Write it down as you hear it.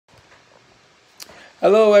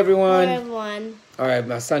Hello, everyone. Hello, everyone. All right,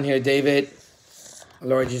 my son here, David.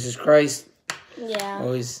 Lord Jesus Christ. Yeah.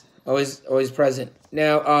 Always present.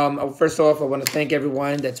 Now, first off, I want to thank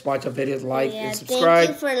everyone that's watched our videos, like and subscribe.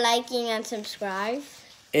 Thank you for liking and subscribe.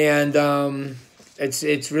 And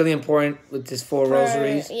it's really important with this 4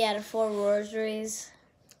 rosaries. Yeah, the 4 rosaries.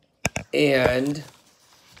 And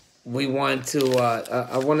we want to.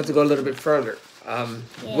 I wanted to go a little bit further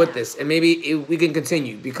with this, and maybe we can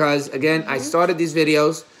continue because again, I started these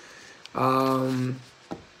videos. You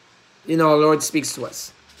know, the Lord speaks to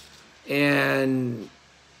us, and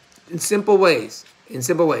in simple ways,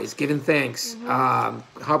 giving thanks,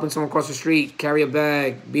 helping someone cross the street, carry a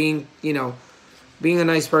bag, being a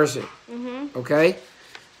nice person. Okay,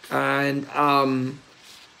 and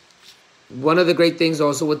one of the great things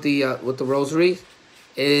also with the rosary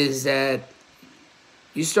is that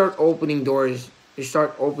you start opening doors. You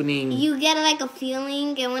start opening. You get like a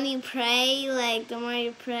feeling, and when you pray, like the more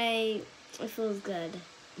you pray, it feels good.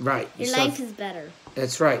 Right. Your life is better.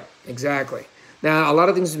 That's right. Exactly. Now, a lot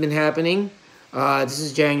of things have been happening. This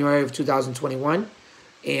is January of 2021,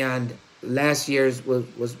 and last year's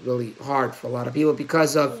was really hard for a lot of people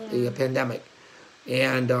because of the pandemic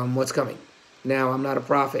and what's coming. Now, I'm not a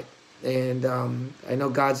prophet, and I know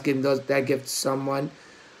God's given that gift to someone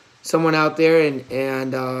out there, and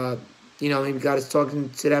maybe God is talking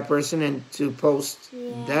to that person and to post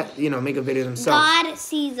that, make a video themselves. God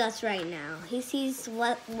sees us right now. He sees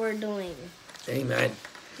what we're doing. Amen.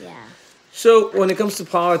 Yeah. So when it comes to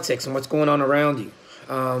politics and what's going on around you,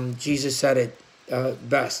 Jesus said it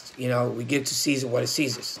best. We give to Caesar what is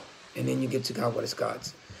Caesar's, and then you give to God what is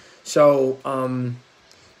God's. So,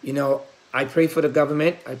 I pray for the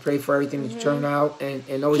government. I pray for everything to turn out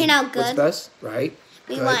and always what's best, right?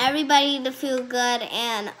 We want everybody to feel good,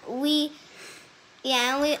 and we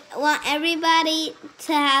want everybody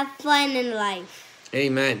to have fun in life.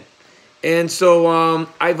 Amen. And so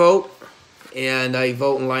I vote, and I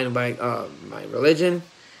vote in line by my religion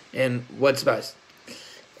and what's best.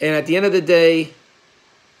 And at the end of the day,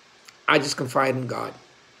 I just confide in God.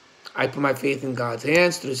 I put my faith in God's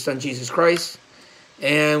hands through His Son, Jesus Christ.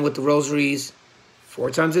 And with the rosaries, 4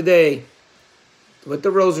 times a day, with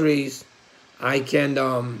the rosaries, I can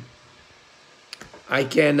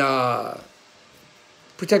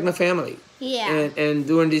protect my family. Yeah. And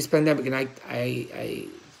during this pandemic, and I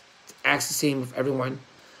ask the same of everyone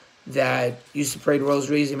that used to pray the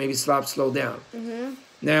rosaries and maybe slow down.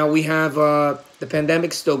 Now we have the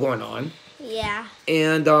pandemic still going on. Yeah.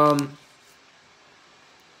 And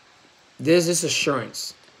there's this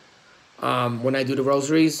assurance when I do the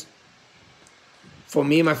rosaries. For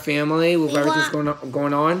me and my family, with everything's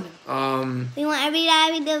going on. We want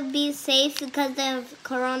everybody to be safe because of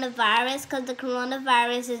coronavirus, because the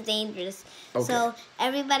coronavirus is dangerous. Okay. So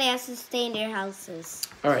everybody has to stay in their houses.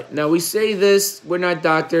 All right. Now, we say this. We're not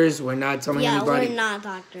doctors. We're not telling anybody. Yeah, we're not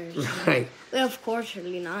doctors. Right. We're, of course,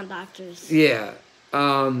 really not doctors. Yeah.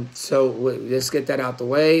 So let's get that out the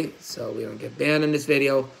way so we don't get banned in this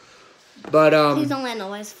video. But please don't let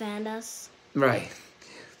noise fan us. Right.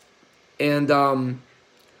 And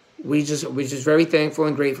we're just very thankful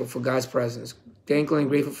and grateful for God's presence. Thankful and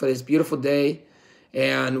grateful for this beautiful day.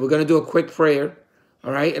 And we're going to do a quick prayer,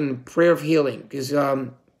 all right? And prayer of healing, because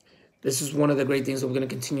this is one of the great things that we're going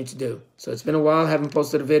to continue to do. So it's been a while. I haven't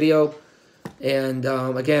posted a video. And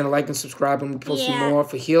again, like and subscribe, and we're posting more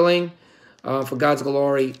for healing, for God's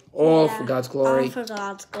glory, for God's glory. All for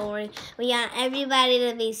God's glory. We want everybody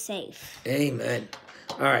to be safe. Amen.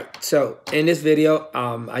 All right, so in this video,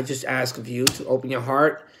 I just ask of you to open your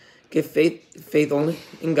heart, give faith only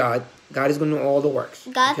in God. God is going to do all the works.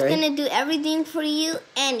 God's going to do everything for you,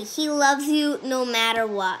 and He loves you no matter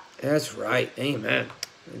what. That's right. Amen.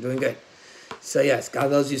 You're doing good. So yes,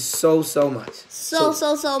 God loves you so much. So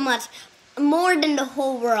much. More than the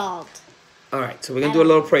whole world. All right, so we're going to do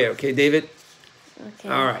a little prayer, okay, David? Okay.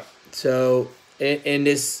 All right, so in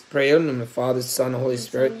this prayer, in the name of the Father, Son, and Holy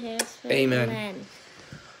Spirit, Amen.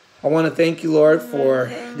 I want to thank you, Lord, for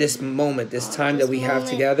this moment, this time that we have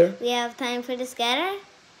together. We have time for this together.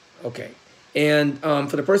 Okay. And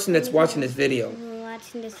for the person that's watching this video.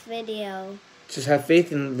 Just have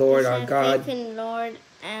faith in the Lord, our God. Have faith in the Lord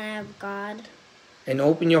and our God. And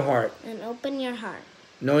open your heart.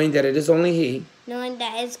 Knowing that it is only He.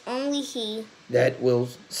 That will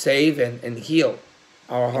save and heal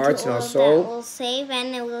our hearts and our soul. That will save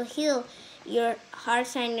and it will heal your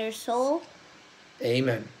hearts and your soul.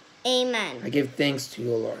 Amen. Amen. I give thanks to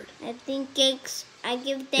you, Lord. I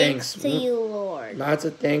give thanks to you, Lord. Lots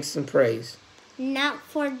of thanks and praise. Not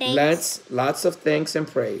for thanks. Lots of thanks and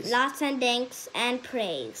praise. Lots of thanks and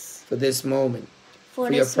praise. For this moment.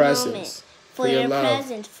 For your presence. for your love,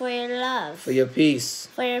 presence, for your love, for your peace.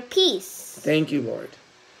 for your peace. Thank you, Lord.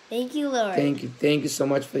 Thank you, Lord. Thank you. Thank you so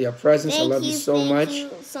much for your presence. I love you so much.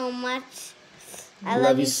 Thank you so much. I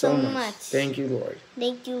love you so much. Thank you, Lord.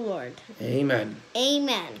 Thank you, Lord. Amen.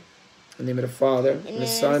 Amen. In the name of the Father, and the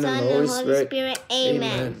Son, and the Holy Spirit.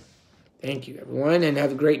 Amen. Thank you, everyone, and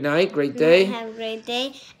have a great night, great day. Have a great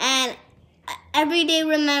day. And every day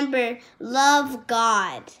remember, love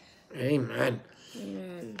God. Amen.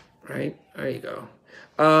 Amen. Right? There you go.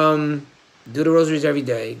 Do the rosaries every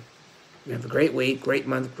day. Have a great week, great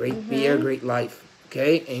month, great year, great life.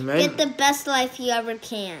 Okay? Amen. Get the best life you ever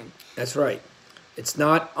can. That's right. It's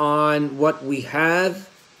not on what we have,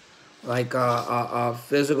 like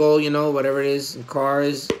physical, whatever it is,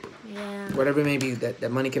 cars, whatever it may be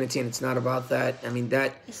that money can attain. It's not about that. I mean,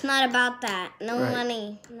 it's not about that. No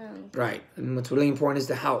money. No. Right. And what's really important is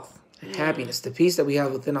the health, the happiness, the peace that we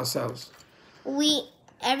have within ourselves.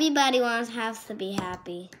 Everybody has to be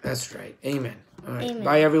happy. That's right. Amen. All right. Amen.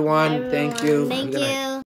 Bye, everyone. Bye, everyone. Thank you. Thank you.